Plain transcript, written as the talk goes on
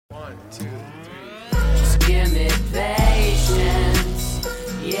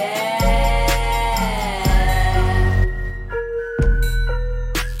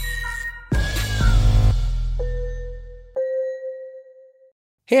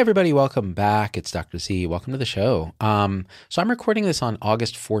Hey everybody, welcome back. It's Dr. Z. Welcome to the show. So I'm recording this on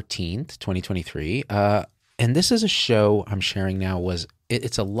August 14th, 2023. And this is a show I'm sharing now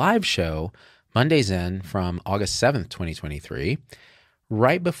it's a live show, Mondays in from August 7th, 2023,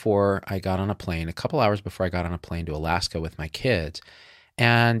 right before I got on a plane, a couple hours before I got on a plane to Alaska with my kids.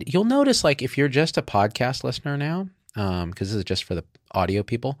 And you'll notice, like, if you're just a podcast listener now, because this is just for the audio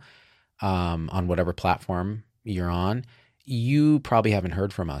people, on whatever platform you're on, you probably haven't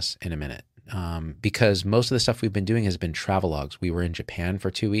heard from us in a minute, because most of the stuff we've been doing has been travelogues. We were in Japan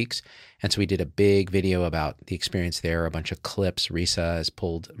for 2 weeks, and so we did a big video about the experience there, a bunch of clips. Risa has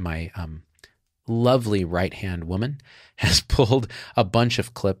pulled, my lovely right-hand woman has pulled a bunch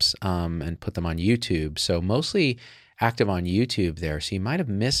of clips and put them on YouTube. So mostly active on YouTube there. So you might have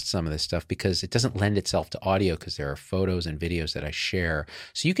missed some of this stuff because it doesn't lend itself to audio because there are photos and videos that I share.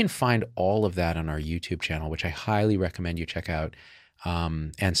 So you can find all of that on our YouTube channel, which I highly recommend you check out,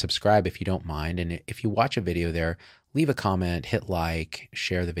 and subscribe if you don't mind. And if you watch a video there, leave a comment, hit like,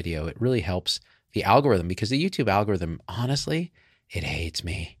 share the video. It really helps the algorithm, because the YouTube algorithm, honestly, it hates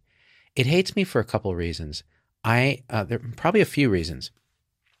me. It hates me for a couple of reasons. There are probably a few reasons.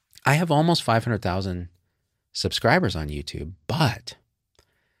 I have almost 500,000 subscribers on YouTube, but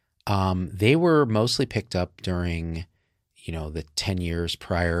they were mostly picked up during, the 10 years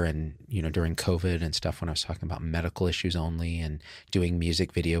prior, and, during COVID and stuff, when I was talking about medical issues only and doing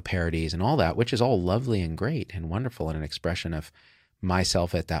music video parodies and all that, which is all lovely and great and wonderful and an expression of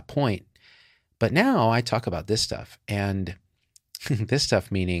myself at that point. But now I talk about this stuff, and this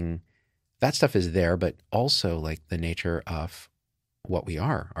stuff meaning that stuff is there, but also like the nature of what we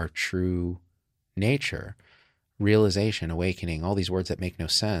are, our true nature. Realization, awakening, all these words that make no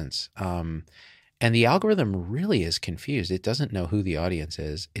sense. And the algorithm really is confused. It doesn't know who the audience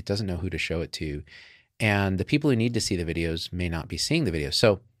is. It doesn't know who to show it to. And the people who need to see the videos may not be seeing the videos.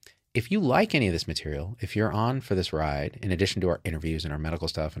 So if you like any of this material, if you're on for this ride, in addition to our interviews and our medical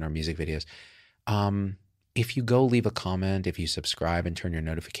stuff and our music videos, if you go leave a comment, if you subscribe and turn your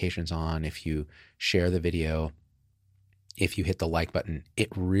notifications on, if you share the video, if you hit the like button, it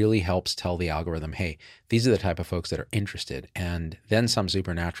really helps tell the algorithm, hey, these are the type of folks that are interested. And then some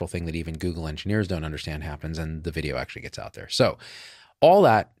supernatural thing that even Google engineers don't understand happens, and the video actually gets out there. So all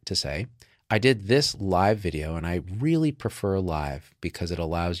that to say, I did this live video, and I really prefer live because it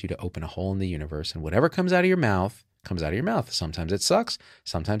allows you to open a hole in the universe, and whatever comes out of your mouth comes out of your mouth. Sometimes it sucks.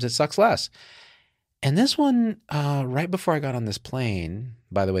 Sometimes it sucks less. And this one, right before I got on this plane,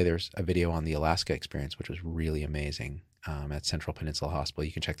 by the way, there's a video on the Alaska experience, which was really amazing. At Central Peninsula Hospital.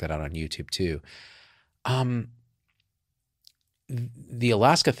 You can check that out on YouTube too. The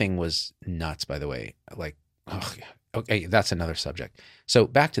Alaska thing was nuts, by the way. Like, okay, that's another subject. So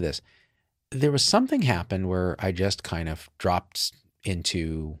back to this. There was something happened where I just kind of dropped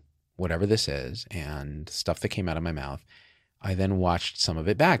into whatever this is and stuff that came out of my mouth. I then watched some of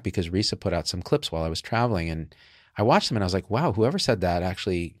it back because Risa put out some clips while I was traveling, and I watched them and I was like, wow, whoever said that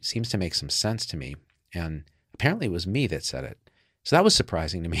actually seems to make some sense to me. And apparently it was me that said it. So that was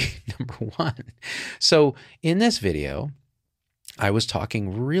surprising to me, number one. So in this video, I was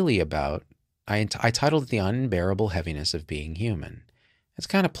talking really about, I titled it The Unbearable Heaviness of Being Human. It's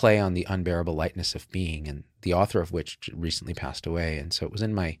kind of play on the unbearable lightness of being, and the author of which recently passed away. And so it was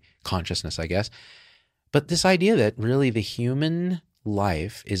in my consciousness, I guess. But this idea that really the human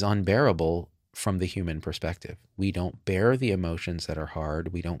life is unbearable from the human perspective. We don't bear the emotions that are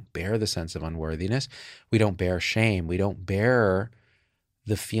hard. We don't bear the sense of unworthiness. We don't bear shame. We don't bear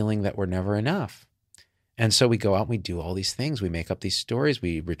the feeling that we're never enough. And so we go out and we do all these things. We make up these stories.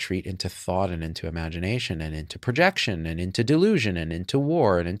 We retreat into thought and into imagination and into projection and into delusion and into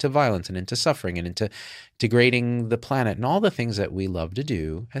war and into violence and into suffering and into degrading the planet and all the things that we love to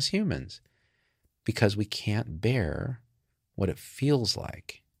do as humans, because we can't bear what it feels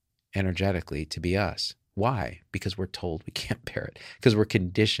like energetically to be us. Why? Because we're told we can't bear it, because we're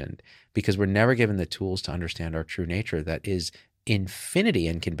conditioned, because we're never given the tools to understand our true nature that is infinity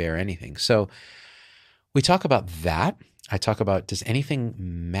and can bear anything. So we talk about that. I talk about, does anything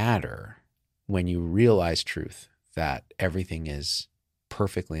matter when you realize truth, that everything is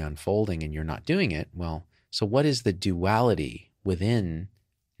perfectly unfolding and you're not doing it? Well, so what is the duality within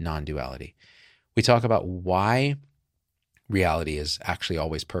non-duality? We talk about why reality is actually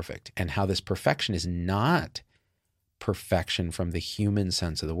always perfect, and how this perfection is not perfection from the human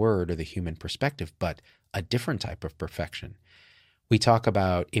sense of the word or the human perspective, but a different type of perfection. We talk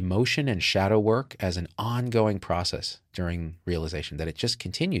about emotion and shadow work as an ongoing process during realization, that it just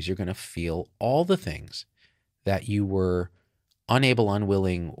continues. You're going to feel all the things that you were unable,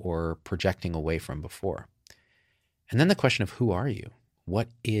 unwilling, or projecting away from before. And then the question of, who are you? What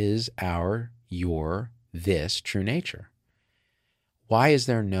is this true nature? Why is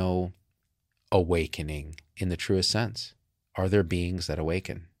there no awakening in the truest sense? Are there beings that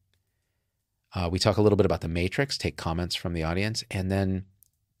awaken? We talk a little bit about the Matrix, take comments from the audience, and then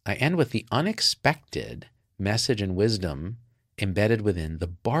I end with the unexpected message and wisdom embedded within the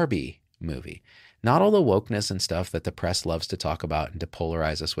Barbie movie. Not all the wokeness and stuff that the press loves to talk about and to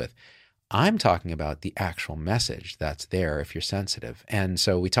polarize us with. I'm talking about the actual message that's there if you're sensitive. And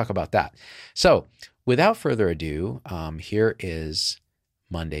so we talk about that. So without further ado, here is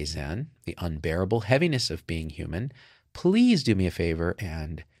Monday Zen, the unbearable heaviness of being human. Please do me a favor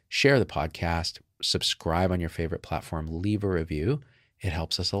and share the podcast, subscribe on your favorite platform, leave a review. It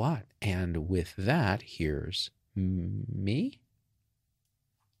helps us a lot. And with that, here's me.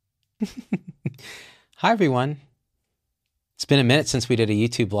 Hi, everyone. It's been a minute since we did a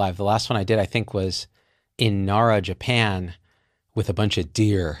YouTube live. The last one I did, I think, was in Nara, Japan, with a bunch of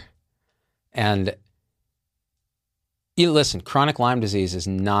deer. And you listen, chronic Lyme disease is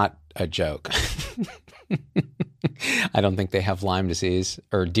not a joke. I don't think they have Lyme disease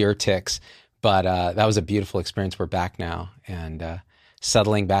or deer ticks, but that was a beautiful experience. We're back now and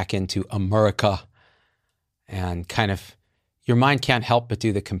settling back into America, and kind of your mind can't help but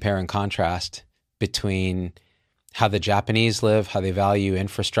do the compare and contrast between how the Japanese live, how they value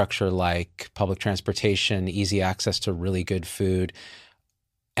infrastructure like public transportation, easy access to really good food,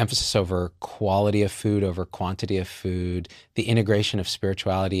 emphasis over quality of food over quantity of food, the integration of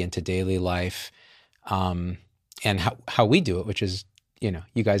spirituality into daily life, and how we do it, which is,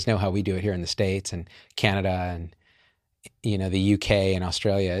 you guys know how we do it here in the States and Canada and, the UK and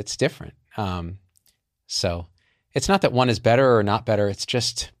Australia. It's different. So it's not that one is better or not better. It's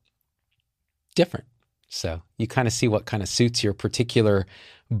just different. So you kind of see what kind of suits your particular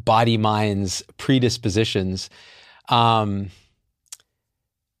body, mind's predispositions. Starren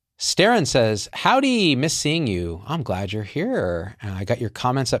says, howdy, miss seeing you. I'm glad you're here. I got your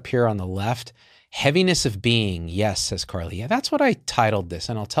comments up here on the left. Heaviness of being. Yes, says Carly. Yeah, that's what I titled this.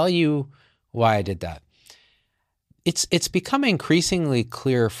 And I'll tell you why I did that. It's become increasingly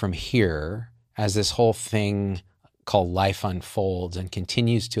clear from here as this whole thing called life unfolds and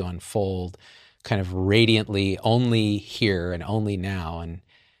continues to unfold kind of radiantly only here and only now. And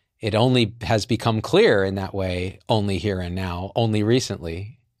it only has become clear in that way, only here and now, only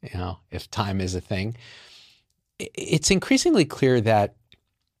recently, if time is a thing. It's increasingly clear that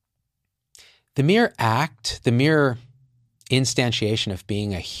the mere act, the mere instantiation of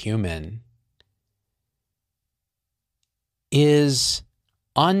being a human is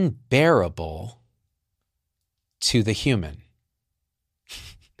unbearable to the human.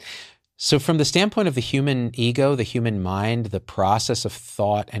 So from the standpoint of the human ego, the human mind, the process of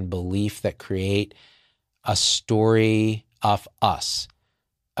thought and belief that create a story of us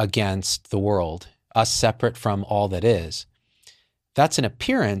against the world, us separate from all that is, that's an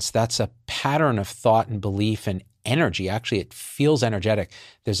appearance, that's a pattern of thought and belief and energy. Actually, it feels energetic.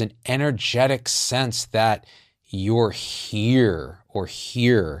 There's an energetic sense that you're here or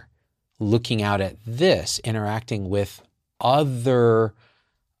here looking out at this, interacting with other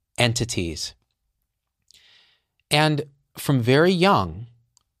entities. And from very young,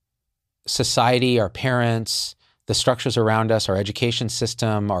 society, our parents, the structures around us, our education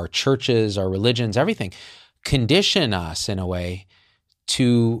system, our churches, our religions, everything condition us in a way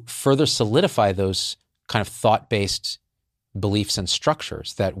to further solidify those kind of thought-based beliefs and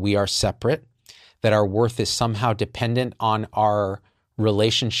structures that we are separate, that our worth is somehow dependent on our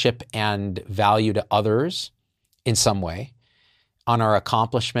relationship and value to others in some way, on our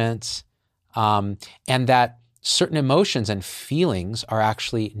accomplishments, and that certain emotions and feelings are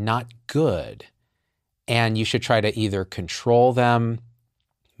actually not good. And you should try to either control them,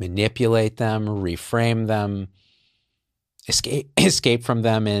 manipulate them, reframe them, escape from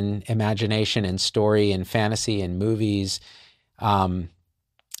them in imagination and story and fantasy and movies,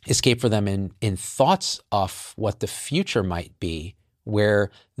 escape for them in thoughts of what the future might be, where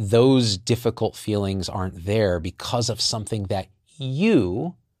those difficult feelings aren't there because of something that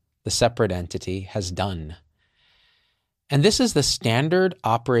you, the separate entity, has done. And this is the standard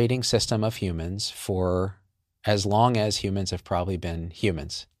operating system of humans for as long as humans have probably been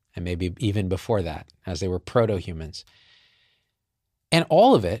humans, and maybe even before that, as they were proto-humans. And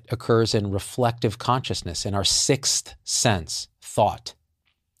all of it occurs in reflective consciousness, in our sixth sense, thought.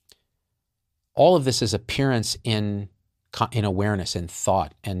 All of this is appearance in awareness, in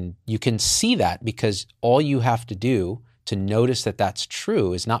thought. And you can see that because all you have to do to notice that that's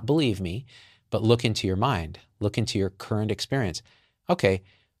true is not believe me, but look into your mind, look into your current experience. Okay,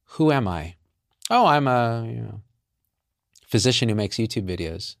 who am I? Oh, I'm a physician who makes YouTube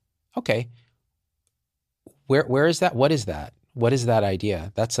videos. Okay, where is that? What is that? What is that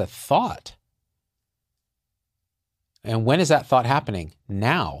idea? That's a thought. And when is that thought happening?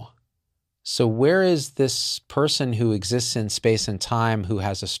 Now. So where is this person who exists in space and time, who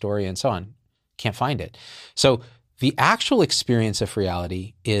has a story and so on? Can't find it. So the actual experience of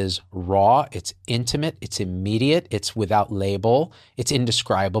reality is raw, it's intimate, it's immediate, it's without label, it's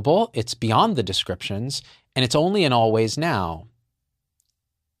indescribable, it's beyond the descriptions, and it's only and always now.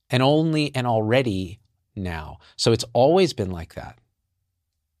 And only and already now. So it's always been like that.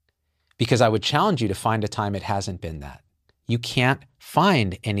 Because I would challenge you to find a time it hasn't been that. You can't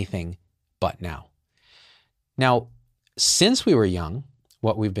find anything but now. Now, since we were young,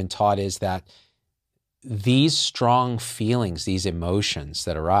 what we've been taught is that these strong feelings, these emotions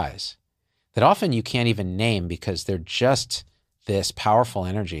that arise, that often you can't even name because they're just this powerful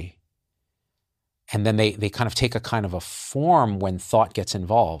energy. And then they kind of take a kind of a form when thought gets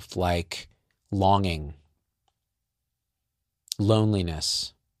involved, like longing,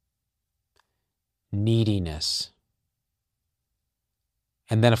 loneliness, neediness.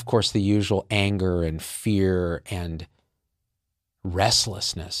 And then, of course, the usual anger and fear and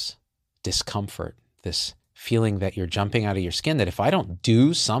restlessness, discomfort, this feeling that you're jumping out of your skin, that if I don't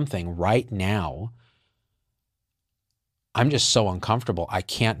do something right now, I'm just so uncomfortable. I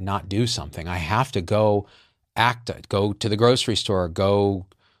can't not do something. I have to go go to the grocery store, go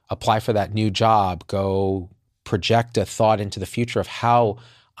apply for that new job, go project a thought into the future of how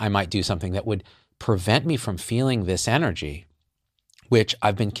I might do something that would prevent me from feeling this energy, which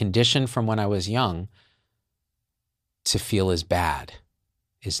I've been conditioned from when I was young to feel is bad,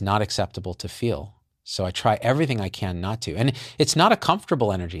 is not acceptable to feel. So I try everything I can not to. And it's not a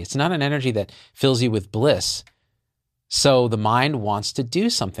comfortable energy. It's not an energy that fills you with bliss. So the mind wants to do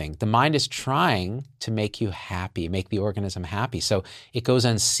something. The mind is trying to make you happy, make the organism happy. So it goes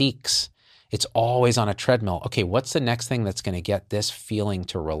and seeks. It's always on a treadmill. Okay, what's the next thing that's going to get this feeling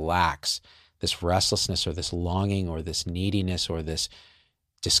to relax, this restlessness or this longing or this neediness or this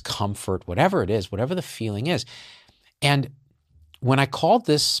discomfort, whatever it is, whatever the feeling is. And when I called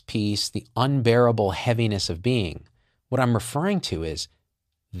this piece the unbearable heaviness of being, what I'm referring to is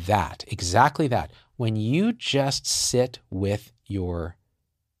that, exactly that. When you just sit with your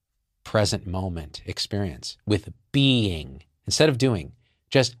present moment experience, with being, instead of doing,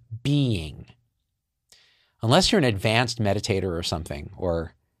 just being. Unless you're an advanced meditator or something,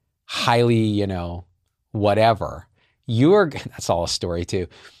 or highly, whatever, that's all a story too.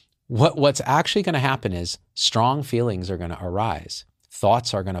 What's actually going to happen is strong feelings are going to arise.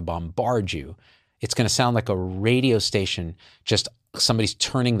 Thoughts are going to bombard you. It's going to sound like a radio station, just somebody's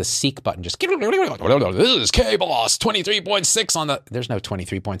turning the seek button, just, this is K-Boss 23.6 on the, there's no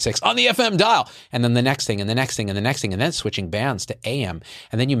 23.6 on the FM dial. And then the next thing and the next thing and the next thing, and then switching bands to AM.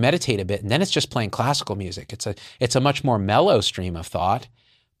 And then you meditate a bit, and then it's just playing classical music. It's a much more mellow stream of thought,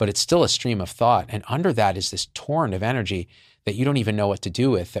 but it's still a stream of thought. And under that is this torrent of energy that you don't even know what to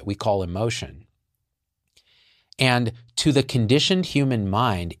do with, that we call emotion. And to the conditioned human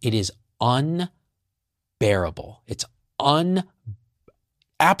mind, it is unbearable. It's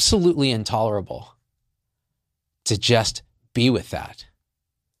absolutely intolerable to just be with that.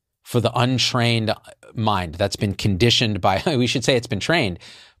 For the untrained mind that's been conditioned by, we should say it's been trained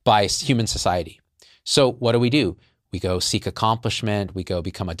by human society. So what do? We go seek accomplishment. We go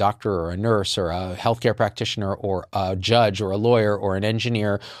become a doctor or a nurse or a healthcare practitioner or a judge or a lawyer or an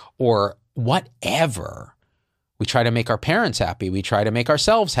engineer or whatever. We try to make our parents happy. We try to make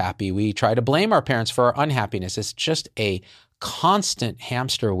ourselves happy. We try to blame our parents for our unhappiness. It's just a constant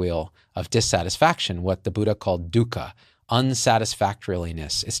hamster wheel of dissatisfaction, what the Buddha called dukkha,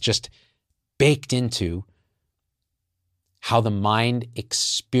 unsatisfactoriness. It's just baked into how the mind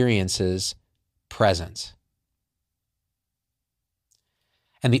experiences presence.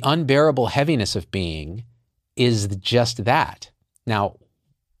 And the unbearable heaviness of being is just that. Now,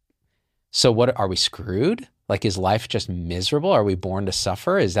 so what, are we screwed? Like, is life just miserable? Are we born to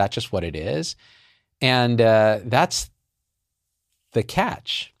suffer? Is that just what it is? And that's the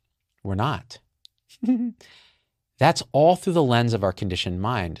catch. We're not. That's all through the lens of our conditioned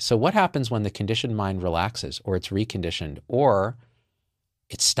mind. So what happens when the conditioned mind relaxes, or it's reconditioned, or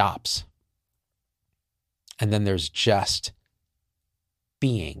it stops? And then there's just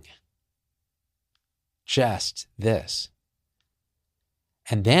being. Just this.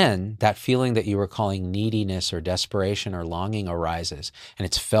 And then that feeling that you were calling neediness or desperation or longing arises, and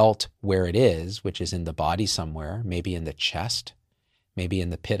it's felt where it is, which is in the body somewhere, maybe in the chest, maybe in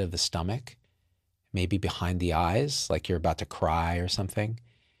the pit of the stomach, maybe behind the eyes, like you're about to cry or something.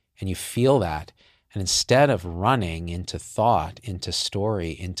 And you feel that. And instead of running into thought, into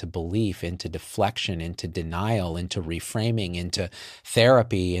story, into belief, into deflection, into denial, into reframing, into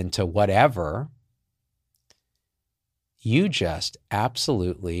therapy, into whatever, you just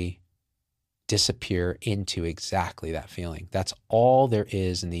absolutely disappear into exactly that feeling. That's all there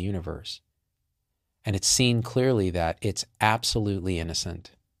is in the universe. And it's seen clearly that it's absolutely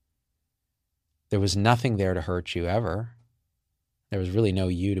innocent. There was nothing there to hurt you ever. There was really no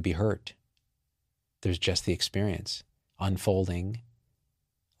you to be hurt. There's just the experience unfolding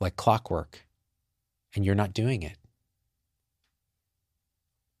like clockwork, and you're not doing it.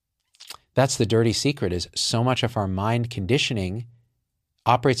 That's the dirty secret, is so much of our mind conditioning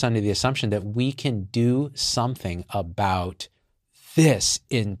operates under the assumption that we can do something about this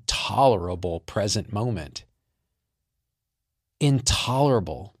intolerable present moment.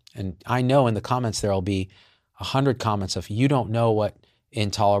 Intolerable. And I know in the comments there will be 100 comments of, you don't know what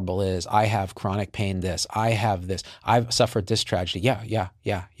intolerable is. I have chronic pain this. I have this. I've suffered this tragedy. Yeah.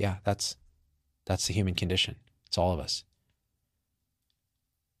 That's the human condition. It's all of us.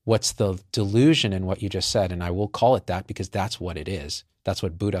 What's the delusion in what you just said? And I will call it that because that's what it is. That's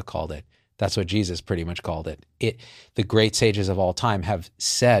what Buddha called it. That's what Jesus pretty much called it. The great sages of all time have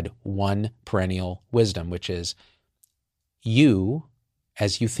said one perennial wisdom, which is, you,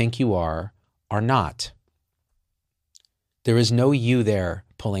 as you think you are not. There is no you there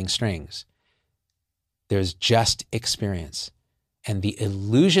pulling strings. There's just experience. And the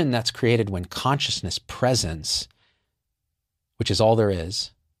illusion that's created when consciousness presence, which is all there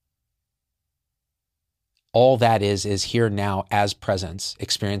is, all that is here now as presence,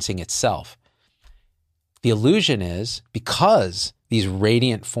 experiencing itself. The illusion is, because these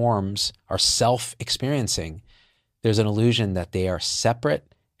radiant forms are self-experiencing, there's an illusion that they are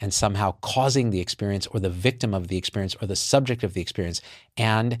separate and somehow causing the experience, or the victim of the experience, or the subject of the experience,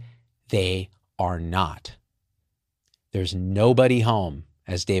 and they are not. There's nobody home,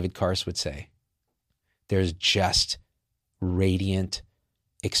 as David Karst would say. There's just radiant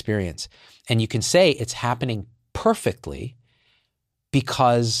experience. And you can say it's happening perfectly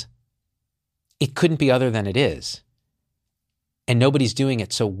because it couldn't be other than it is. And nobody's doing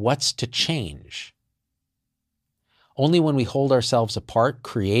it, so what's to change? Only when we hold ourselves apart,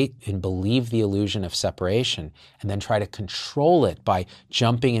 create and believe the illusion of separation, and then try to control it by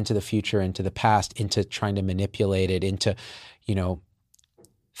jumping into the future, into the past, into trying to manipulate it, into,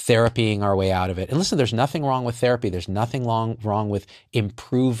 therapying our way out of it. And listen, there's nothing wrong with therapy. There's nothing wrong with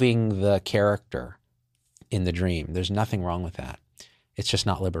improving the character in the dream. There's nothing wrong with that. It's just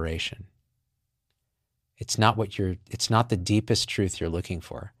not liberation. It's not the deepest truth you're looking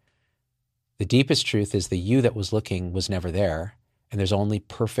for. The deepest truth is the you that was looking was never there, and there's only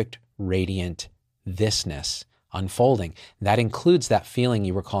perfect, radiant thisness unfolding. That includes that feeling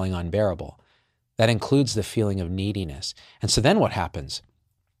you were calling unbearable. That includes the feeling of neediness. And so then what happens?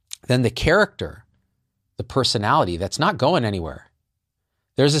 Then the character, the personality, that's not going anywhere.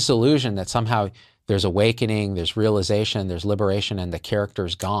 There's this illusion that somehow there's awakening, there's realization, there's liberation, and the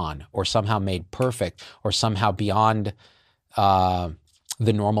character's gone, or somehow made perfect, or somehow beyond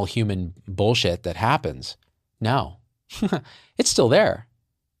the normal human bullshit that happens. No, it's still there.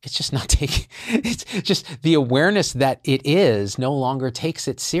 It's just not taking, it's just the awareness that it is no longer takes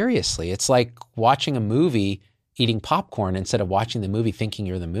it seriously. It's like watching a movie, eating popcorn instead of watching the movie thinking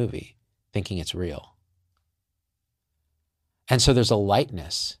you're the movie, thinking it's real. And so there's a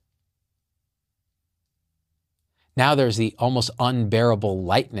lightness. Now there's the almost unbearable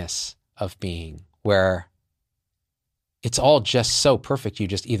lightness of being, where it's all just so perfect you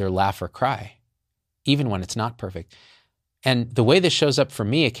just either laugh or cry, even when it's not perfect. And the way this shows up for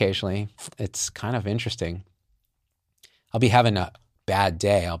me occasionally, it's kind of interesting. I'll be having a bad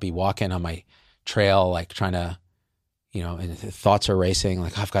day. I'll be walking on my trail, like trying to, and thoughts are racing,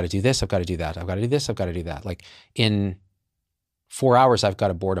 like, I've got to do this, I've got to do that, I've got to do this, I've got to do that. Like in 4 hours, I've got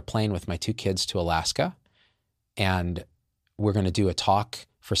to board a plane with my 2 kids to Alaska. And we're going to do a talk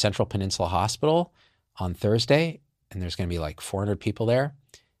for Central Peninsula Hospital on Thursday. And there's going to be like 400 people there.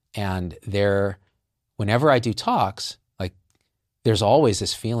 And whenever I do talks, like there's always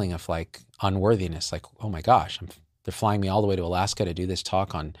this feeling of like unworthiness, like, oh my gosh, they're flying me all the way to Alaska to do this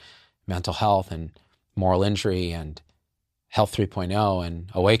talk on mental health and moral injury and health 3.0 and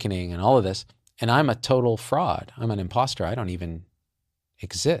awakening and all of this. And I'm a total fraud. I'm an imposter. I don't even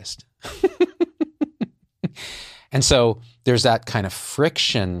exist. And so there's that kind of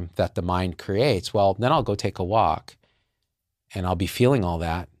friction that the mind creates. Well, then I'll go take a walk and I'll be feeling all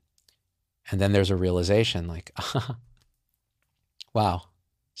that. And then there's a realization like, wow,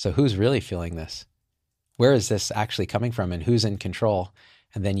 so who's really feeling this? Where is this actually coming from, and who's in control?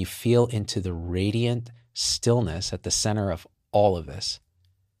 And then you feel into the radiant stillness at the center of all of this,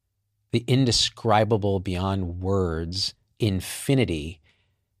 the indescribable beyond words infinity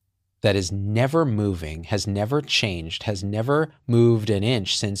that is never moving, has never changed, has never moved an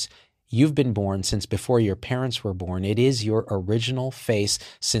inch since you've been born, since before your parents were born. It is your original face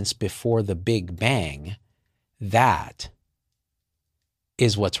since before the Big Bang. That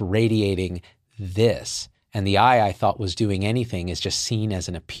is what's radiating this. And the I thought was doing anything is just seen as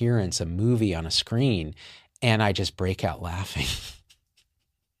an appearance, a movie on a screen. And I just break out laughing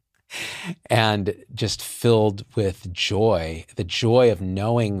and just filled with joy, the joy of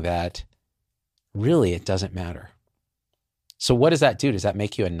knowing that really it doesn't matter. So what does that do? Does that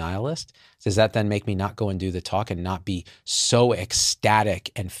make you a nihilist? Does that then make me not go and do the talk and not be so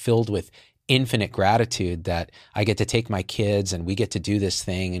ecstatic and filled with infinite gratitude that I get to take my kids and we get to do this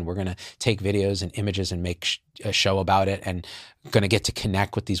thing and we're going to take videos and images and make a show about it and going to get to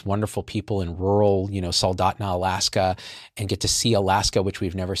connect with these wonderful people in rural, Soldotna, Alaska, and get to see Alaska, which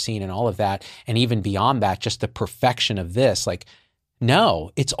we've never seen, and all of that. And even beyond that, just the perfection of this,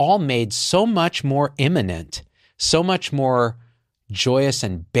 no, it's all made so much more imminent, so much more joyous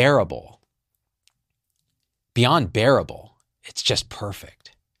and bearable. Beyond bearable, it's just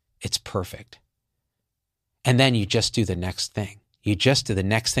perfect. It's perfect. And then you just do the next thing. You just do the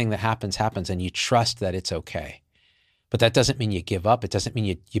next thing that happens, and you trust that it's okay. But that doesn't mean you give up. It doesn't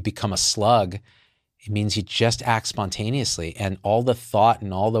mean you become a slug. It means you just act spontaneously. And all the thought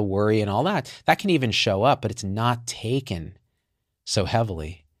and all the worry and all that can even show up, but it's not taken so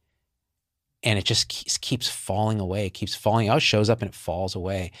heavily. And it just keeps falling away. It keeps falling out, shows up and it falls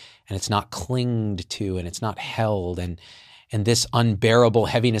away. And it's not clinged to and it's not held. And this unbearable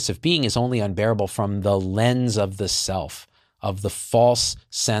heaviness of being is only unbearable from the lens of the self, of the false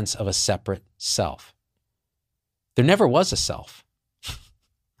sense of a separate self. There never was a self.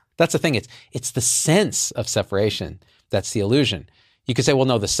 That's the thing. It's the sense of separation that's the illusion. You could say, well,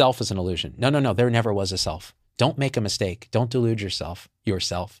 no, the self is an illusion. No. There never was a self. Don't make a mistake. Don't delude yourself.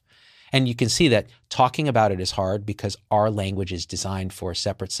 And you can see that talking about it is hard because our language is designed for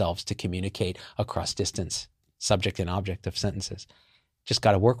separate selves to communicate across distance. Subject and object of sentences. Just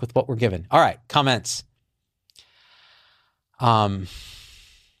got to work with what we're given. All right, comments.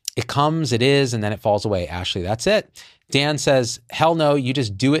 It comes, it is, and then it falls away. Ashley, that's it. Dan says, hell no, you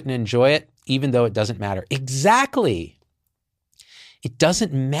just do it and enjoy it, even though it doesn't matter. Exactly. It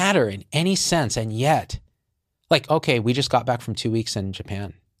doesn't matter in any sense. And yet, okay, we just got back from 2 weeks in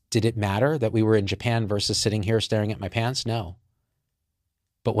Japan. Did it matter that we were in Japan versus sitting here staring at my pants? No.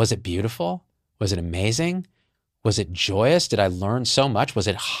 But was it beautiful? Was it amazing? Was it joyous? Did I learn so much? Was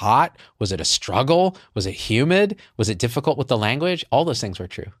it hot? Was it a struggle? Was it humid? Was it difficult with the language? All those things were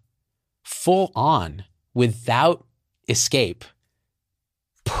true. Full on, without escape,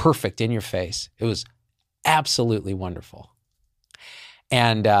 perfect in your face. It was absolutely wonderful.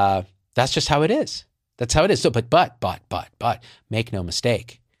 And that's just how it is. That's how it is. So, but, make no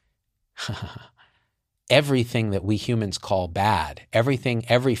mistake. Everything that we humans call bad, everything,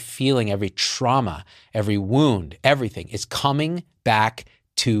 every feeling, every trauma, every wound, everything is coming back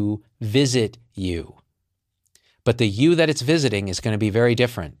to visit you. But the you that it's visiting is going to be very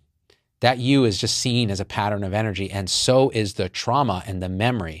different. That you is just seen as a pattern of energy, and so is the trauma and the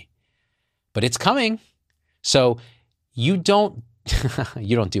memory. But it's coming. So you don't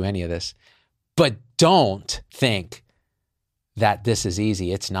do any of this, but don't think that this is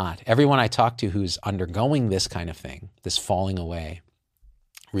easy. It's not. Everyone I talk to who's undergoing this kind of thing, this falling away,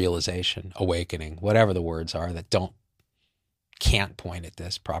 realization, awakening, whatever the words are that can't point at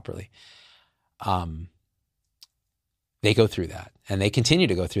this properly, they go through that and they continue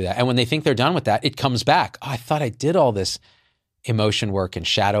to go through that. And when they think they're done with that, it comes back. Oh, I thought I did all this emotion work and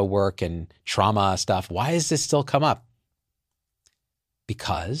shadow work and trauma stuff. Why does this still come up?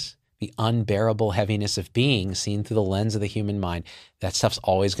 Because the unbearable heaviness of being seen through the lens of the human mind, that stuff's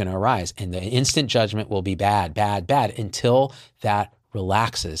always going to arise. And the instant judgment will be bad, bad, bad until that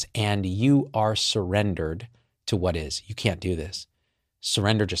relaxes and you are surrendered to what is. You can't do this.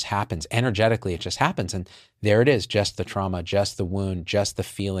 Surrender just happens. Energetically, it just happens. And there it is, just the trauma, just the wound, just the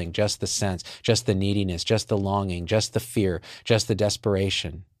feeling, just the sense, just the neediness, just the longing, just the fear, just the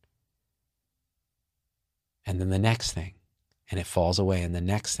desperation. And then the next thing, and it falls away, and the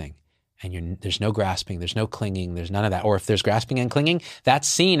next thing. And there's no grasping, there's no clinging, there's none of that. Or if there's grasping and clinging, that's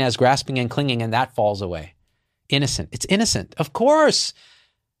seen as grasping and clinging, and that falls away. Innocent. It's innocent. Of course,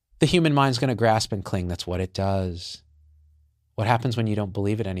 the human mind's going to grasp and cling. That's what it does. What happens when you don't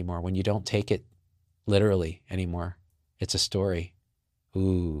believe it anymore? When you don't take it literally anymore? It's a story.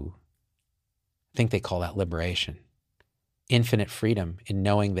 Ooh. I think they call that liberation. infinite freedom in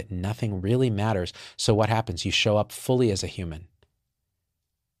knowing that nothing really matters. So what happens? You show up fully as a human.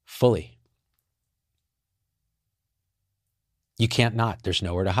 Fully. You can't not. There's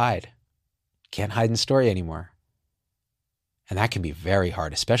nowhere to hide. Can't hide in story anymore. And that can be very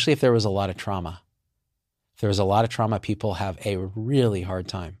hard, especially if there was a lot of trauma. If there was a lot of trauma, people have a really hard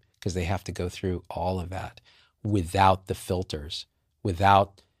time because they have to go through all of that without the filters,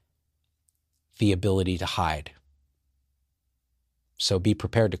 without the ability to hide. So be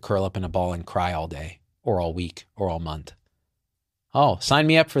prepared to curl up in a ball and cry all day or all week or all month. Oh, sign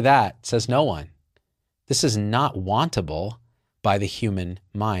me up for that, says no one. This is not wantable by the human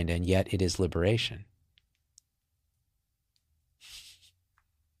mind, and yet it is liberation.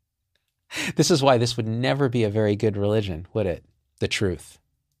 This is why this would never be a very good religion, would it? The truth.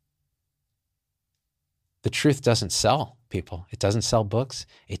 The truth doesn't sell, people. It doesn't sell books.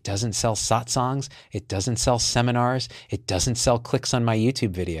 It doesn't sell satsangs. It doesn't sell seminars. It doesn't sell clicks on my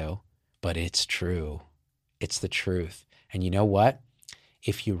YouTube video, but it's true. It's the truth. And you know what?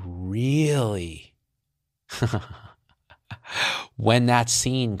 If you really, when that's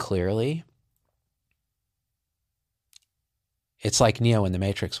seen clearly, it's like Neo in the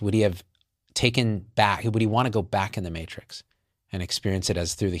Matrix. Would he have taken back, would he want to go back in the Matrix and experience it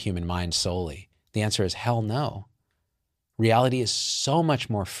as through the human mind solely? The answer is hell no. Reality is so much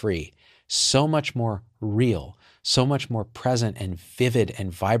more free, so much more real, so much more present and vivid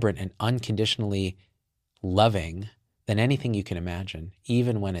and vibrant and unconditionally loving than anything you can imagine,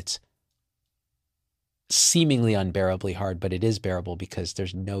 even when it's seemingly unbearably hard, but it is bearable because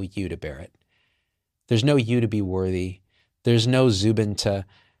there's no you to bear it. There's no you to be worthy. There's no Zubin to,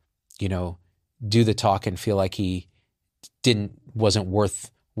 do the talk and feel like he wasn't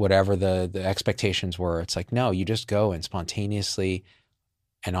worth whatever the expectations were. It's like, no, you just go and spontaneously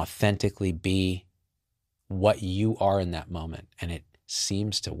and authentically be what you are in that moment. And it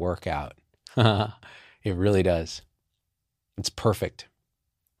seems to work out. It really does. It's perfect.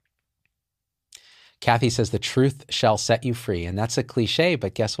 Kathy says, the truth shall set you free. And that's a cliche,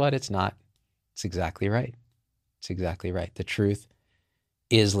 but guess what? It's not. It's exactly right. It's exactly right. The truth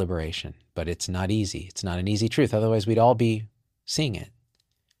is liberation, but it's not easy. It's not an easy truth. Otherwise, we'd all be seeing it.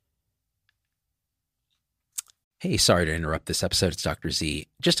 Hey, sorry to interrupt this episode. It's Dr. Z.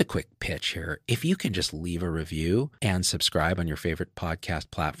 Just a quick pitch here. If you can just leave a review and subscribe on your favorite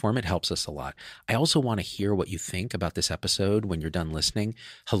podcast platform, it helps us a lot. I also want to hear what you think about this episode when you're done listening.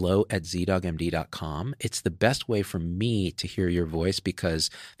 hello@zdogmd.com. It's the best way for me to hear your voice because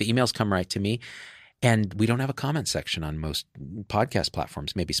the emails come right to me. And we don't have a comment section on most podcast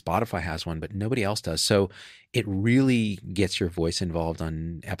platforms. Maybe Spotify has one, but nobody else does. So it really gets your voice involved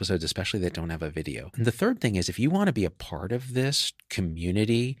on episodes, especially that don't have a video. And the third thing is, if you want to be a part of this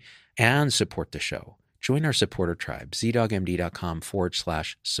community and support the show, join our supporter tribe,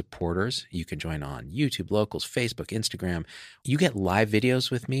 zdogmd.com/supporters. You can join on YouTube, Locals, Facebook, Instagram. You get live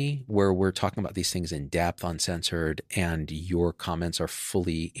videos with me where we're talking about these things in depth, uncensored, and your comments are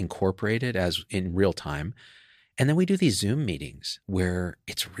fully incorporated as in real time. And then we do these Zoom meetings where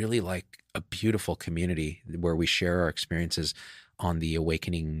it's really like a beautiful community where we share our experiences on the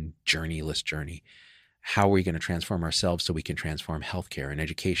awakening journeyless journey. How are we going to transform ourselves so we can transform healthcare and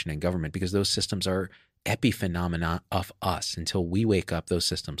education and government? Because those systems are epiphenomena of us. Until we wake up, those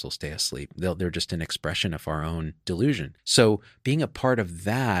systems will stay asleep. They're just an expression of our own delusion. So being a part of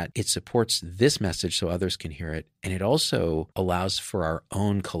that, it supports this message so others can hear it. And it also allows for our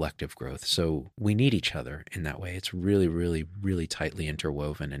own collective growth. So we need each other in that way. It's really, really, really tightly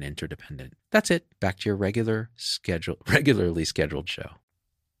interwoven and interdependent. That's it. Back to your regularly scheduled show.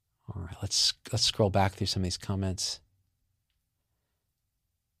 All right, let's scroll back through some of these comments.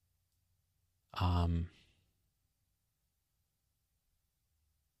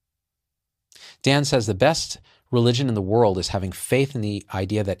 Dan says the best religion in the world is having faith in the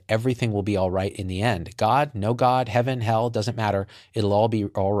idea that everything will be all right in the end. God, no God, heaven, hell, doesn't matter. It'll all be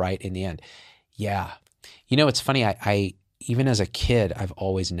all right in the end. Yeah. It's funny. I even as a kid, I've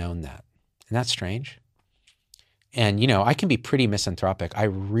always known that. Isn't that strange? And, I can be pretty misanthropic. I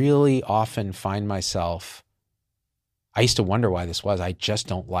really often find myself, I used to wonder why this was. I just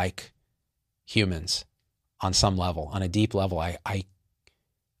don't like humans on some level, on a deep level.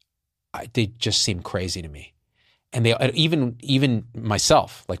 They just seem crazy to me. And they even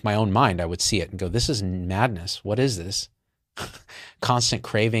myself, like my own mind, I would see it and go, this is madness. What is this? Constant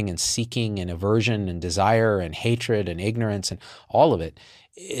craving and seeking and aversion and desire and hatred and ignorance and all of it.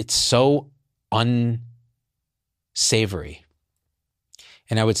 It's so unsavory.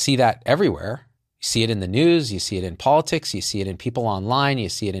 And I would see that everywhere. You see it in the news, you see it in politics, you see it in people online, you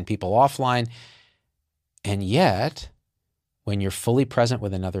see it in people offline. And yet, When you're fully present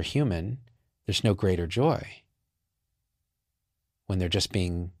with another human, there's no greater joy. When they're just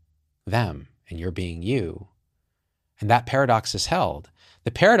being them and you're being you. And that paradox is held.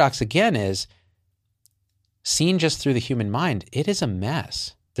 The paradox, again, is seen just through the human mind, it is a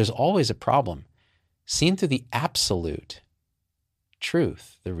mess. There's always a problem. Seen through the absolute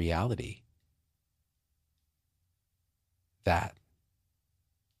truth, the reality, that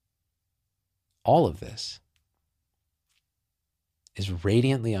all of this is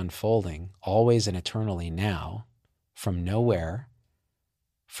radiantly unfolding, always and eternally now, from nowhere,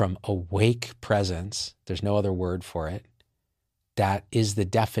 from awake presence. There's no other word for it. That is the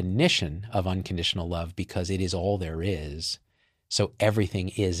definition of unconditional love, because it is all there is. So everything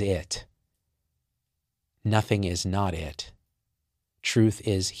is it. Nothing is not it. Truth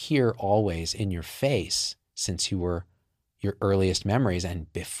is here always in your face since you were your earliest memories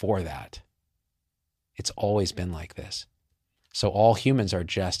and before that. It's always been like this. So all humans are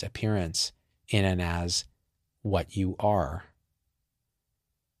just appearance in and as what you are.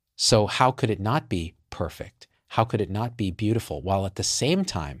 So how could it not be perfect? How could it not be beautiful? While at the same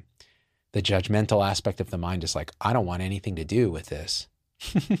time, the judgmental aspect of the mind is like, I don't want anything to do with this.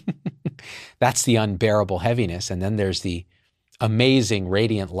 That's the unbearable heaviness. And then there's the amazing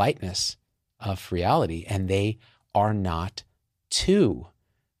radiant lightness of reality. And they are not two.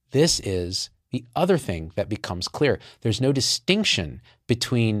 This is the other thing that becomes clear. There's no distinction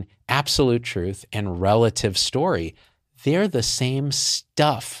between absolute truth and relative story. They're the same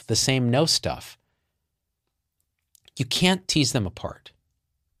stuff, the same no stuff. You can't tease them apart.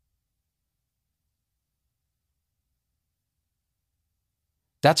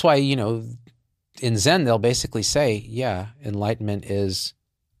 That's why, in Zen, they'll basically say, yeah, enlightenment is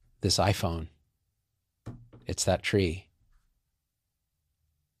this iPhone. It's that tree.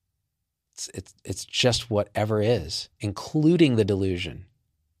 It's just whatever is, including the delusion.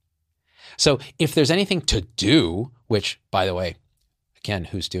 So if there's anything to do, which, by the way, again,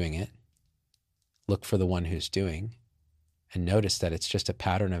 who's doing it? Look for the one who's doing, and notice that it's just a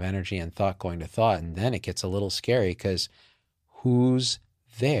pattern of energy and thought going to thought. And then it gets a little scary, because who's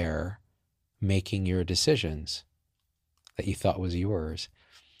there making your decisions that you thought was yours?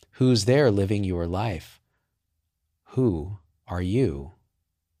 Who's there living your life? Who are you?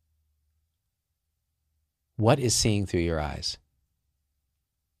 What is seeing through your eyes?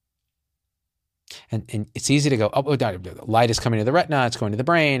 And it's easy to go, light is coming to the retina, it's going to the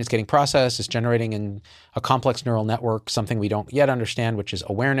brain, it's getting processed, it's generating in a complex neural network, something we don't yet understand, which is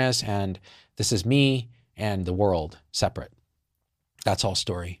awareness, and this is me and the world separate. That's all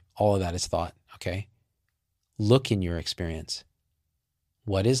story. All of that is thought, okay? Look in your experience.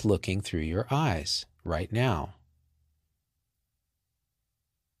 What is looking through your eyes right now?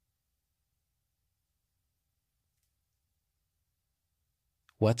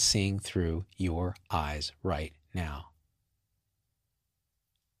 What's seeing through your eyes right now?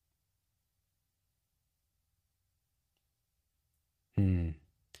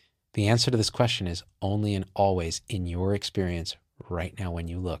 The answer to this question is only and always in your experience right now when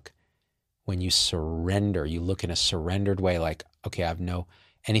you look. When you surrender, you look in a surrendered way, like, okay, I have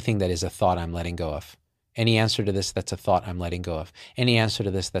anything that is a thought I'm letting go of. Any answer to this that's a thought I'm letting go of. Any answer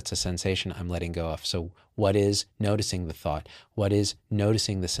to this that's a sensation I'm letting go of. So what is noticing the thought? What is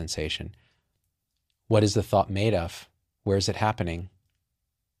noticing the sensation? What is the thought made of? Where is it happening?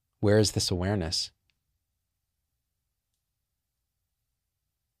 Where is this awareness?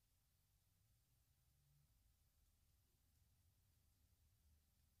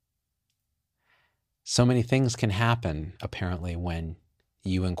 So many things can happen, apparently, when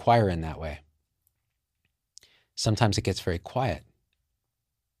you inquire in that way. Sometimes it gets very quiet.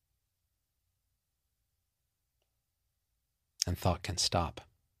 And thought can stop.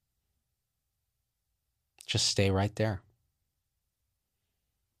 Just stay right there.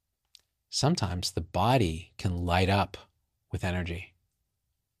 Sometimes the body can light up with energy.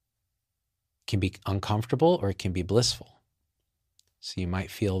 It can be uncomfortable or it can be blissful. So you might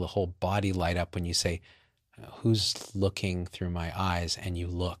feel the whole body light up when you say, who's looking through my eyes? And you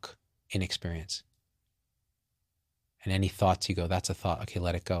look in experience. And any thoughts you go, that's a thought. Okay,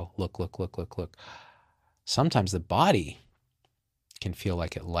 let it go. Look, look, look, look, look. Sometimes the body can feel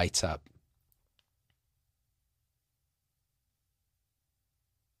like it lights up.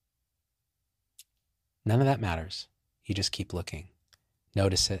 None of that matters. You just keep looking.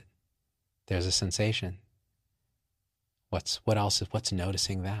 Notice it. There's a sensation. What's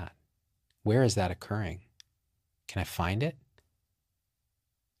noticing that? Where is that occurring? Can I find it?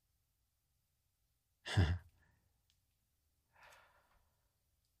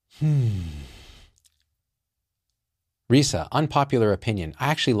 Risa, unpopular opinion. I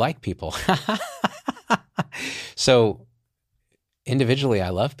actually like people. So individually, I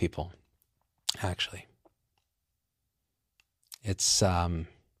love people, actually. It's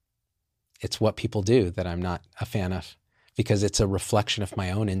what people do that I'm not a fan of, because it's a reflection of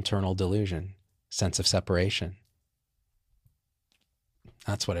my own internal delusion, sense of separation.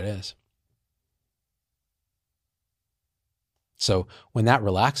 That's what it is. So when that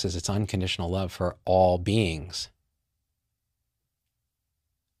relaxes, it's unconditional love for all beings.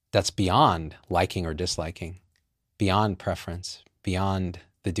 That's beyond liking or disliking, beyond preference, beyond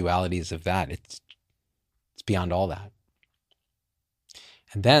the dualities of that. It's beyond all that.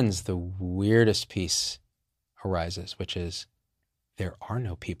 And then the weirdest piece arises, which is there are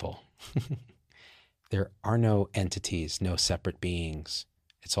no people. There are no entities, no separate beings.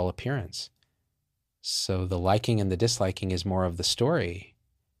 It's all appearance. So the liking and the disliking is more of the story.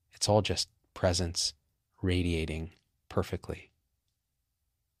 It's all just presence radiating perfectly.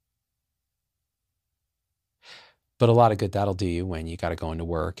 But a lot of good that'll do you when you got to go into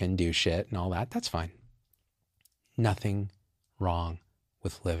work and do shit and all that. That's fine. Nothing wrong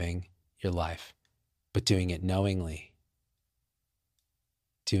with living your life, but doing it knowingly.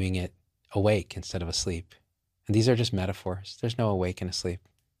 Doing it awake instead of asleep. And these are just metaphors. There's no awake and asleep.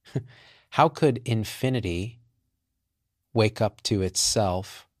 How could infinity wake up to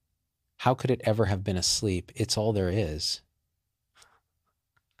itself? How could it ever have been asleep? It's all there is.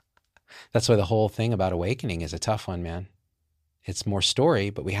 That's why the whole thing about awakening is a tough one, man. It's more story,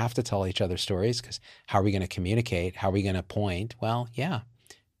 but we have to tell each other stories, because how are we going to communicate? How are we going to point? Well, yeah,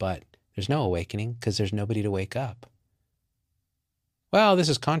 but there's no awakening because there's nobody to wake up. Well, this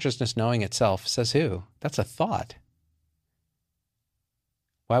is consciousness knowing itself. Says who? That's a thought.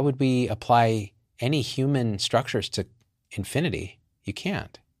 Why would we apply any human structures to infinity? You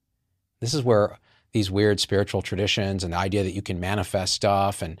can't. This is where these weird spiritual traditions and the idea that you can manifest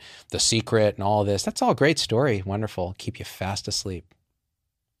stuff and the secret and all this, that's all great story. Wonderful. Keep you fast asleep.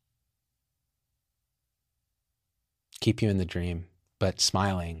 Keep you in the dream, but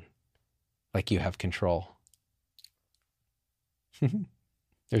smiling like you have control.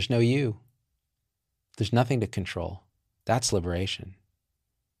 There's no you. There's nothing to control. That's liberation.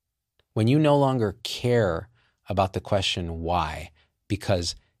 When you no longer care about the question why,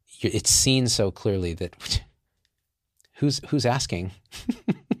 because it's seen so clearly that who's asking?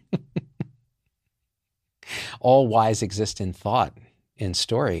 All whys exist in thought, in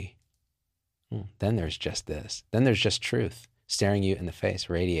story. Then there's just this. Then there's just truth staring you in the face,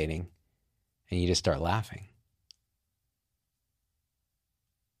 radiating, and you just start laughing.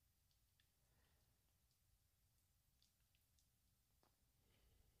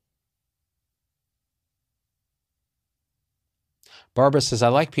 Barbara says, I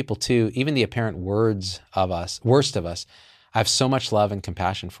like people too, even the apparent worst of us. I have so much love and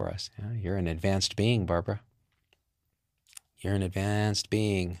compassion for us. Yeah, you're an advanced being, Barbara. You're an advanced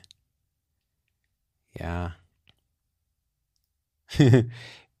being. Yeah.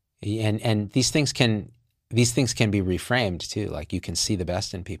 and these things can be reframed too. Like, you can see the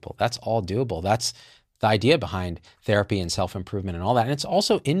best in people. That's all doable. That's the idea behind therapy and self-improvement and all that. And it's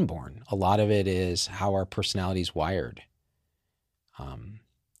also inborn. A lot of it is how our personality is wired.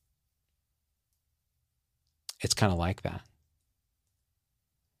 It's kind of like that.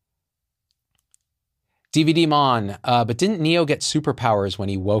 DVD Mon, but didn't Neo get superpowers when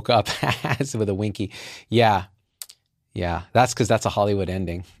he woke up with a winky? Yeah, that's because that's a Hollywood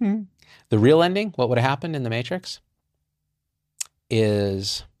ending. The real ending, what would have happened in the Matrix,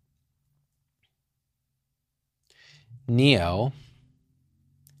 is Neo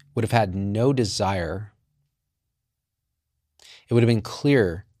would have had no desire. It would have been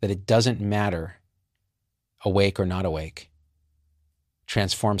clear that it doesn't matter awake or not awake.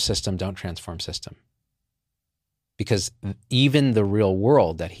 Transform system, don't transform system. Because even the real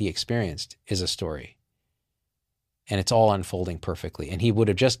world that he experienced is a story. And it's all unfolding perfectly. And he would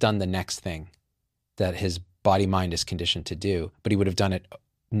have just done the next thing that his body-mind is conditioned to do, but he would have done it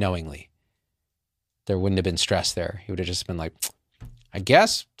knowingly. There wouldn't have been stress there. He would have just been like, I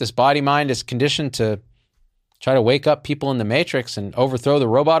guess this body-mind is conditioned to try to wake up people in the Matrix and overthrow the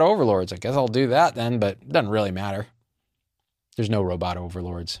robot overlords. I guess I'll do that then, but it doesn't really matter. There's no robot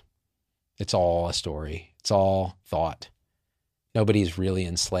overlords. It's all a story. It's all thought. Nobody's really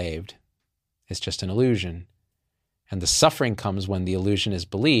enslaved. It's just an illusion. And the suffering comes when the illusion is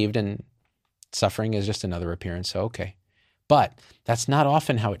believed, and suffering is just another appearance, so okay. But that's not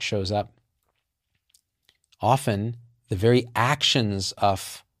often how it shows up. Often, the very actions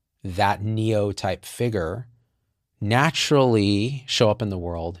of that Neo-type figure naturally show up in the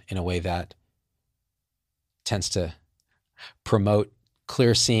world in a way that tends to promote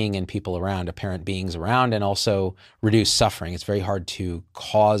clear seeing in people around, apparent beings around, and also reduce suffering. It's very hard to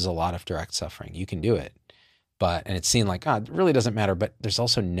cause a lot of direct suffering. You can do it, and it's seen like, it really doesn't matter, but there's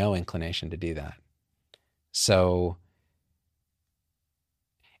also no inclination to do that. So,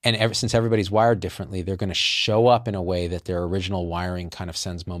 and since everybody's wired differently, they're going to show up in a way that their original wiring kind of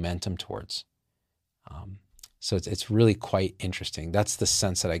sends momentum towards. So it's really quite interesting. That's the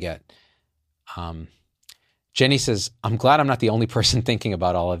sense that I get. Jenny says, I'm glad I'm not the only person thinking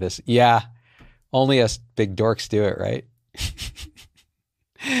about all of this. Yeah, only us big dorks do it, right?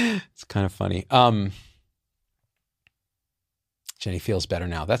 It's kind of funny. Jenny feels better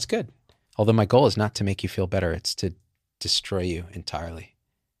now. That's good. Although my goal is not to make you feel better. It's to destroy you entirely.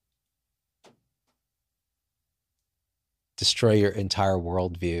 Destroy your entire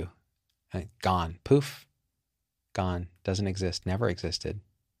worldview. Gone. Poof. Gone. Doesn't exist. Never existed.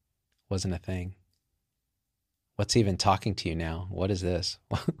 Wasn't a thing. What's even talking to you now? What is this?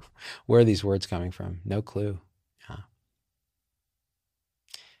 Where are these words coming from? No clue. Yeah.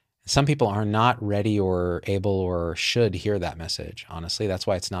 Some people are not ready or able or should hear that message, honestly. That's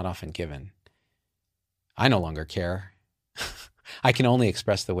why it's not often given. I no longer care. I can only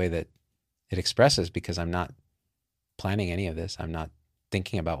express the way that it expresses because I'm not planning any of this. I'm not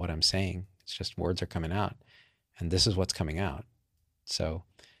thinking about what I'm saying. It's just words are coming out. And this is what's coming out. So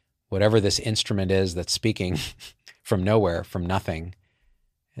whatever this instrument is that's speaking from nowhere, from nothing,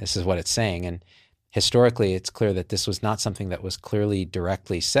 this is what it's saying. And historically, it's clear that this was not something that was clearly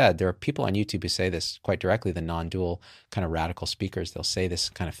directly said. There are people on YouTube who say this quite directly, the non-dual kind of radical speakers. They'll say this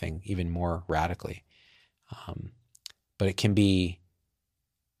kind of thing even more radically. But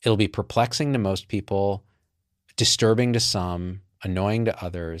it'll be perplexing to most people, disturbing to some, annoying to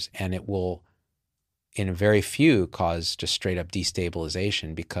others, and it will, in very few, cause just straight up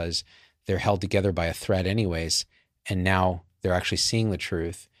destabilization because they're held together by a thread anyways, and now they're actually seeing the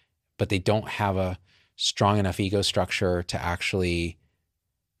truth, but they don't have a strong enough ego structure to actually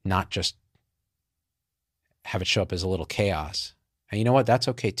not just have it show up as a little chaos. And you know what? That's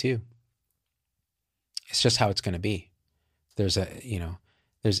okay too. It's just how it's going to be.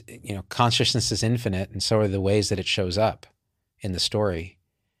 Consciousness is infinite, and so are the ways that it shows up in the story.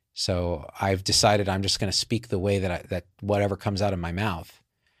 So I've decided I'm just going to speak the way that whatever comes out of my mouth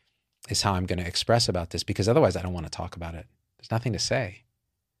is how I'm going to express about this, because otherwise I don't want to talk about it. There's nothing to say.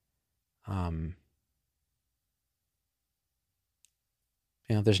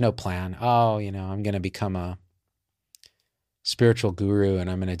 There's no plan. I'm going to become a spiritual guru and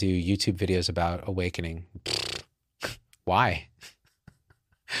I'm going to do YouTube videos about awakening. Why?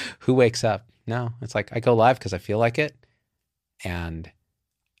 Who wakes up? No, it's like I go live because I feel like it. And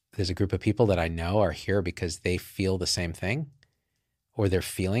there's a group of people that I know are here because they feel the same thing, or they're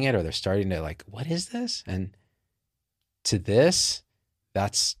feeling it, or they're starting to like, what is this? And to this,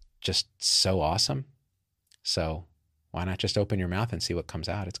 that's just so awesome. So why not just open your mouth and see what comes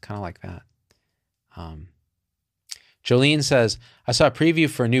out? It's kind of like that. Jolene says, I saw a preview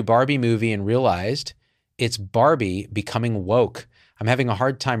for a new Barbie movie and realized it's Barbie becoming woke. I'm having a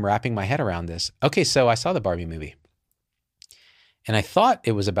hard time wrapping my head around this. Okay, so I saw the Barbie movie. And I thought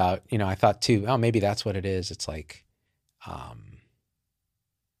it was about, I thought too, maybe that's what it is. It's like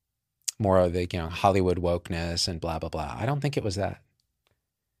more of the, Hollywood wokeness and blah, blah, blah. I don't think it was that.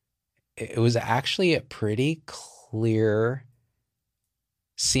 It was actually a pretty clear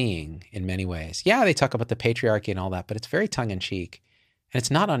seeing in many ways. Yeah, they talk about the patriarchy and all that, but it's very tongue-in-cheek. And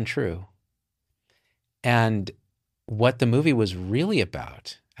it's not untrue. And what the movie was really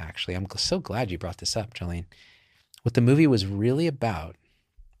about, actually, I'm so glad you brought this up, Jolene. What the movie was really about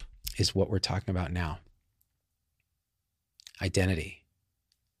is what we're talking about now. Identity,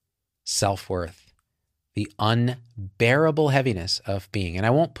 self-worth, the unbearable heaviness of being. And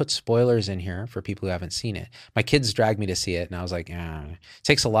I won't put spoilers in here for people who haven't seen it. My kids dragged me to see it, and I was like, it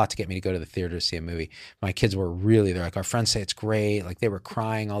takes a lot to get me to go to the theater to see a movie. My kids they're like, our friends say it's great. Like, they were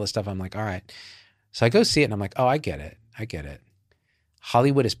crying, all this stuff. I'm like, all right. So I go see it, and I'm like, oh, I get it.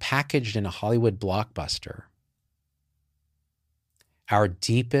 Hollywood is packaged in a Hollywood blockbuster. Our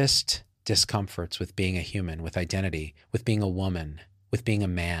deepest discomforts with being a human, with identity, with being a woman, with being a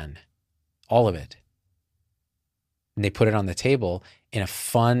man, all of it. And they put it on the table in a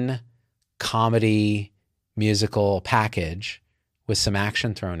fun comedy musical package with some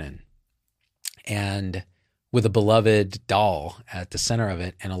action thrown in and with a beloved doll at the center of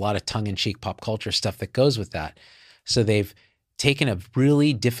it and a lot of tongue-in-cheek pop culture stuff that goes with that. So they've taken a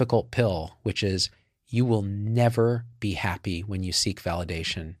really difficult pill, which is you will never be happy when you seek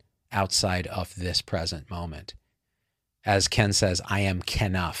validation outside of this present moment. As Ken says, I am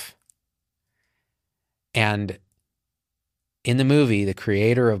Kenuff. And In the movie, the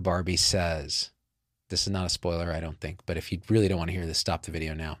creator of Barbie says, this is not a spoiler, I don't think, but if you really don't want to hear this, stop the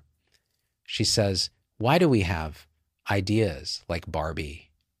video now. She says, why do we have ideas like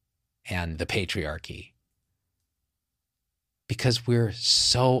Barbie and the patriarchy? Because we're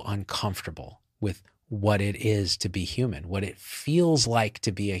so uncomfortable with what it is to be human, what it feels like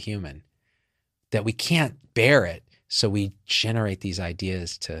to be a human, that we can't bear it. So we generate these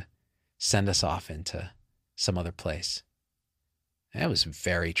ideas to send us off into some other place. That was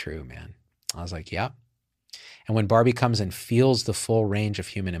very true, man. I was like, yeah. And when Barbie comes and feels the full range of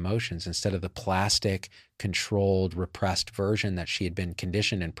human emotions instead of the plastic, controlled, repressed version that she had been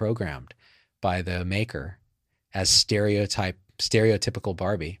conditioned and programmed by the maker as stereotypical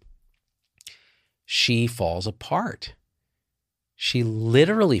Barbie, she falls apart. She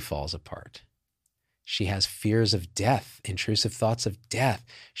literally falls apart. She has fears of death, intrusive thoughts of death.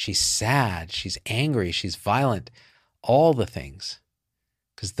 She's sad, she's angry, she's violent, all the things.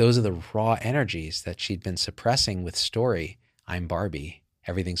 Because those are the raw energies that she'd been suppressing with story. I'm Barbie.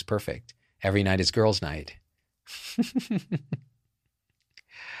 Everything's perfect. Every night is girls' night.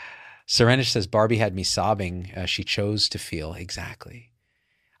 Serenish says, Barbie had me sobbing. She chose to feel. Exactly.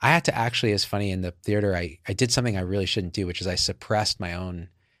 I had to actually, it's funny, in the theater, I did something I really shouldn't do, which is I suppressed my own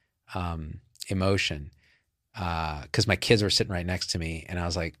emotion because my kids were sitting right next to me. And I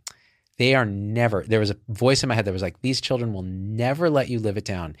was like, they are never, there was a voice in my head that was like, these children will never let you live it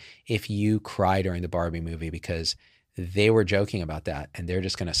down if you cry during the Barbie movie, because they were joking about that and they're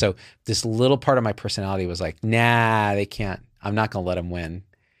just going to. So this little part of my personality was like, nah, they can't, I'm not going to let them win.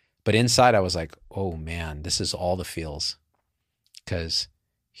 But inside I was like, oh man, this is all the feels, because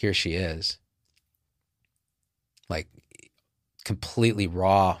here she is, like completely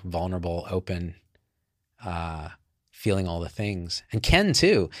raw, vulnerable, open, feeling all the things. And Ken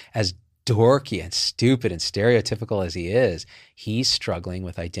too, as dorky and stupid and stereotypical as he is, he's struggling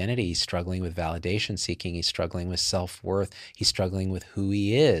with identity. He's struggling with validation seeking. He's struggling with self-worth. He's struggling with who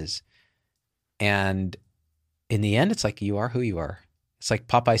he is. And in the end, it's like, you are who you are. It's like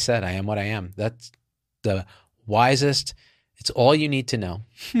Popeye said, I am what I am. That's the wisest. It's all you need to know.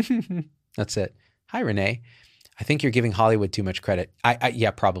 That's it. Hi, Renee. I think you're giving Hollywood too much credit.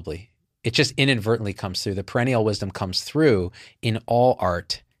 Yeah, probably. It just inadvertently comes through. The perennial wisdom comes through in all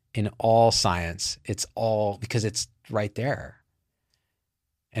art, in all science. It's all because it's right there.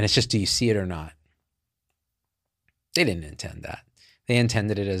 And it's just, do you see it or not? They didn't intend that. They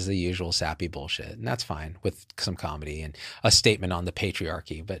intended it as the usual sappy bullshit. And that's fine, with some comedy and a statement on the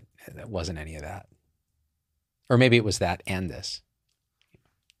patriarchy, but it wasn't any of that. Or maybe it was that and this.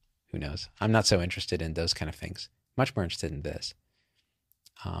 Who knows? I'm not so interested in those kind of things. Much more interested in this.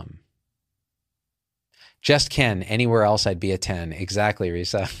 Just Ken. Anywhere else, I'd be a 10. Exactly,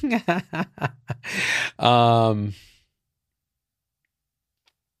 Risa.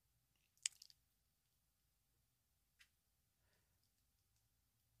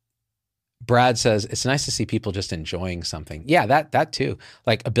 Brad says, it's nice to see people just enjoying something. Yeah, that too.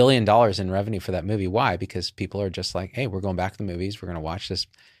 Like $1 billion in revenue for that movie. Why? Because people are just like, hey, we're going back to the movies. We're going to watch this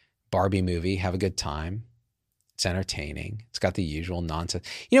Barbie movie, have a good time. It's entertaining. It's got the usual nonsense,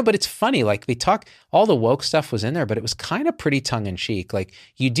 but it's funny. Like, they talk, all the woke stuff was in there, but it was kind of pretty tongue in cheek. Like,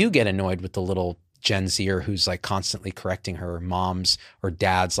 you do get annoyed with the little Gen Zer who's like constantly correcting her mom's or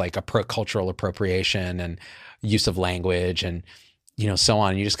dad's like cultural appropriation and use of language and, so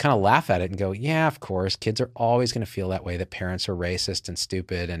on. You just kind of laugh at it and go, yeah, of course, kids are always going to feel that way, that parents are racist and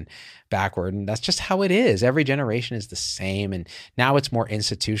stupid and backward. And that's just how it is. Every generation is the same. And now it's more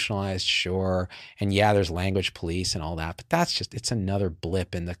institutionalized, sure. And yeah, there's language police and all that, but that's just, it's another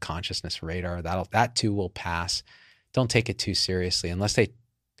blip in the consciousness radar. That too will pass. Don't take it too seriously unless they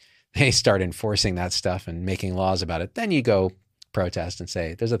start enforcing that stuff and making laws about it. Then you go protest and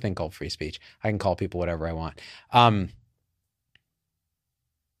say, there's a thing called free speech. I can call people whatever I want.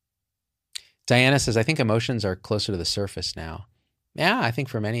 Diana says, I think emotions are closer to the surface now. Yeah, I think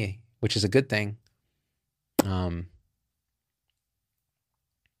for many, which is a good thing.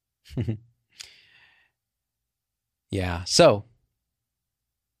 Yeah, so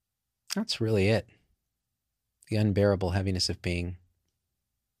that's really it. The unbearable heaviness of being.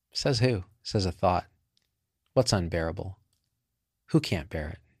 Says who? Says a thought. What's unbearable? Who can't bear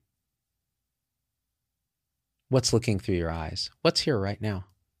it? What's looking through your eyes? What's here right now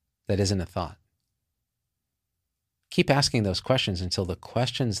that isn't a thought? Keep asking those questions until the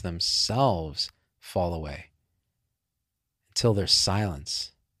questions themselves fall away. Until there's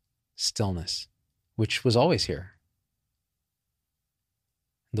silence, stillness, which was always here.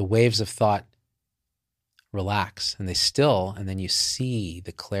 The waves of thought relax and they still, and then you see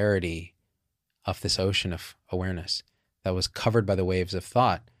the clarity of this ocean of awareness. that was covered by the waves of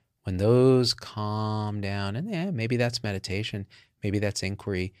thought, when those calm down, and maybe that's meditation, maybe that's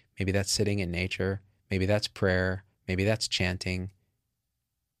inquiry, maybe that's sitting in nature, maybe that's prayer, maybe that's chanting.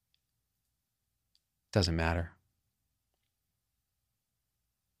 Doesn't matter.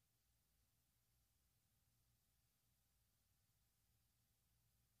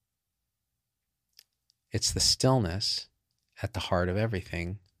 It's the stillness at the heart of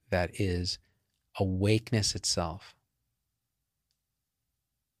everything that is awakeness itself.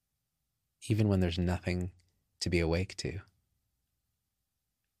 Even when there's nothing to be awake to.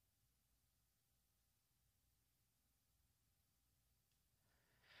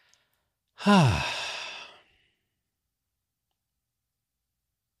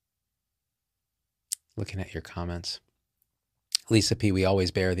 Looking at your comments. Lisa P., we always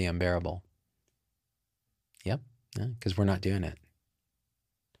bear the unbearable. Yep, because we're not doing it.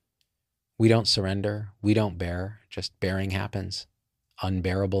 We don't surrender. We don't bear. Just bearing happens.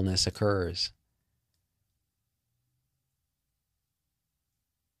 Unbearableness occurs.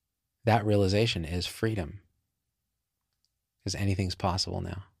 That realization is freedom. Because anything's possible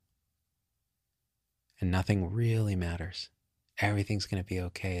now. And nothing really matters. Everything's going to be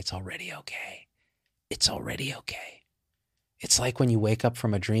okay. It's already okay. It's already okay. It's like when you wake up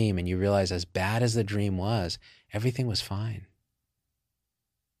from a dream and you realize, as bad as the dream was, everything was fine.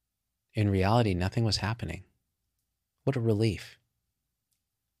 In reality, nothing was happening. What a relief.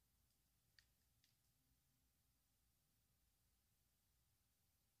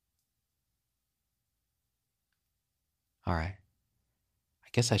 All right. I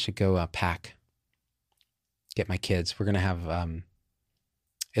guess I should go pack. Get my kids. We're going to have,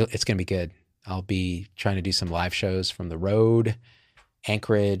 it's going to be good. I'll be trying to do some live shows from the road,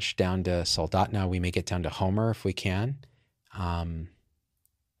 Anchorage down to Soldotna. We may get down to Homer if we can.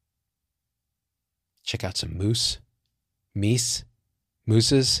 Check out some mooses.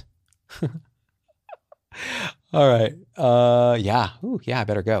 All right. Yeah. Ooh, yeah, I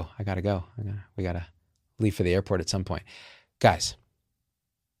better go. I got to go. We got to leave for the airport at some point. Guys,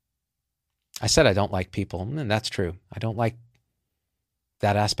 I said I don't like people, and that's true. I don't like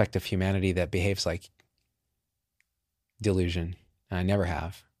that aspect of humanity that behaves like delusion. And I never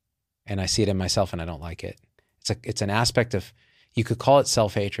have. And I see it in myself and I don't like it. It's an aspect of, you could call it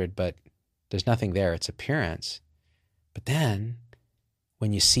self-hatred, but there's nothing there. It's appearance. But then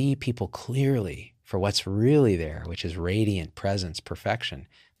when you see people clearly for what's really there, which is radiant presence, perfection,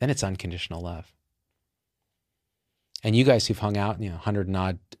 then it's unconditional love. And you guys who've hung out, 100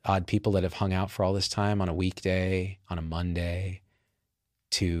 and odd people that have hung out for all this time on a weekday, on a Monday,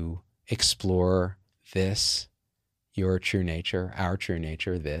 to explore this, your true nature, our true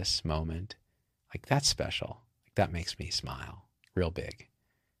nature, this moment, like that's special. Like that makes me smile real big.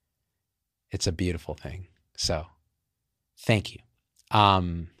 It's a beautiful thing. So thank you.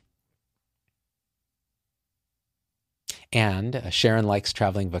 And Sharon likes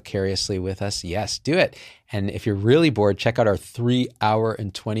traveling vicariously with us. Yes, do it. And if you're really bored, check out our 3-hour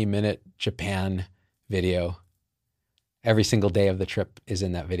and 20-minute Japan video. Every single day of the trip is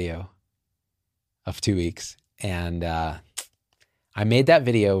in that video of 2 weeks. And I made that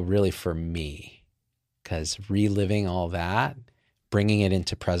video really for me, because reliving all that, bringing it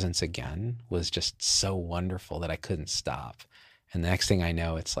into presence again, was just so wonderful that I couldn't stop. And the next thing I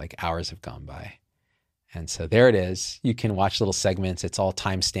know, it's like hours have gone by. And so there it is. You can watch little segments. It's all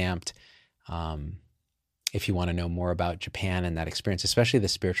time-stamped. If you want to know more about Japan and that experience, especially the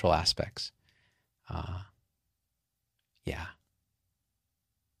spiritual aspects. Yeah.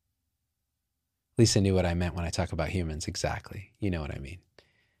 Lisa knew what I meant when I talk about humans. Exactly. You know what I mean.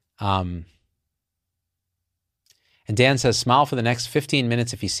 And Dan says, smile for the next 15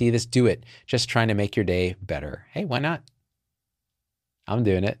 minutes. If you see this, do it. Just trying to make your day better. Hey, why not? I'm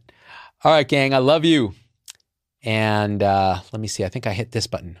doing it. All right, gang, I love you. And let me see. I think I hit this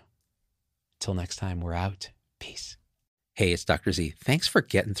button. Until next time, we're out. Peace. Hey, it's Dr. Z. Thanks for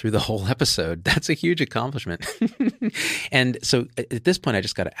getting through the whole episode. That's a huge accomplishment. And so at this point, I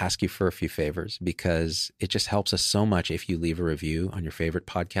just got to ask you for a few favors, because it just helps us so much if you leave a review on your favorite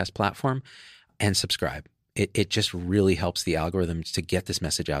podcast platform and subscribe. It just really helps the algorithms to get this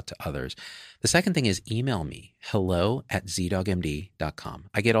message out to others. The second thing is email me, hello@zdogmd.com.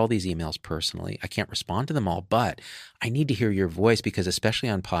 I get all these emails personally. I can't respond to them all, but I need to hear your voice, because especially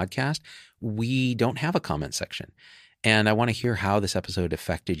on podcast, we don't have a comment section. And I want to hear how this episode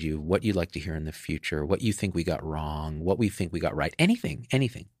affected you, what you'd like to hear in the future, what you think we got wrong, what we think we got right, anything,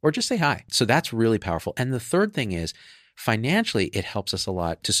 or just say hi. So that's really powerful. And the third thing is, Financially, it helps us a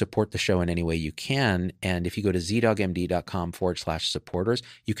lot to support the show in any way you can. And if you go to zdogmd.com/supporters,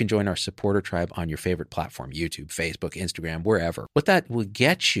 you can join our supporter tribe on your favorite platform, YouTube, Facebook, Instagram, wherever. What that will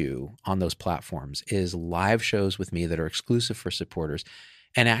get you on those platforms is live shows with me that are exclusive for supporters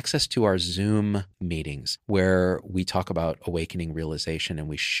and access to our Zoom meetings where we talk about awakening realization and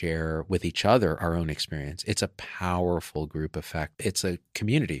we share with each other our own experience. It's a powerful group effect. It's a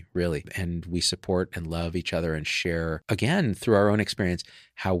community, really. And we support and love each other and share, again, through our own experience,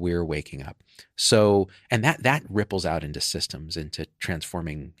 how we're waking up. So, and that ripples out into systems, into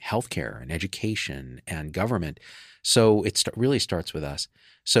transforming healthcare and education and government. So it really starts with us.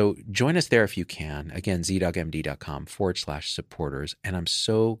 So join us there if you can. Again, zdogmd.com/supporters. And I'm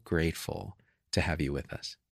so grateful to have you with us.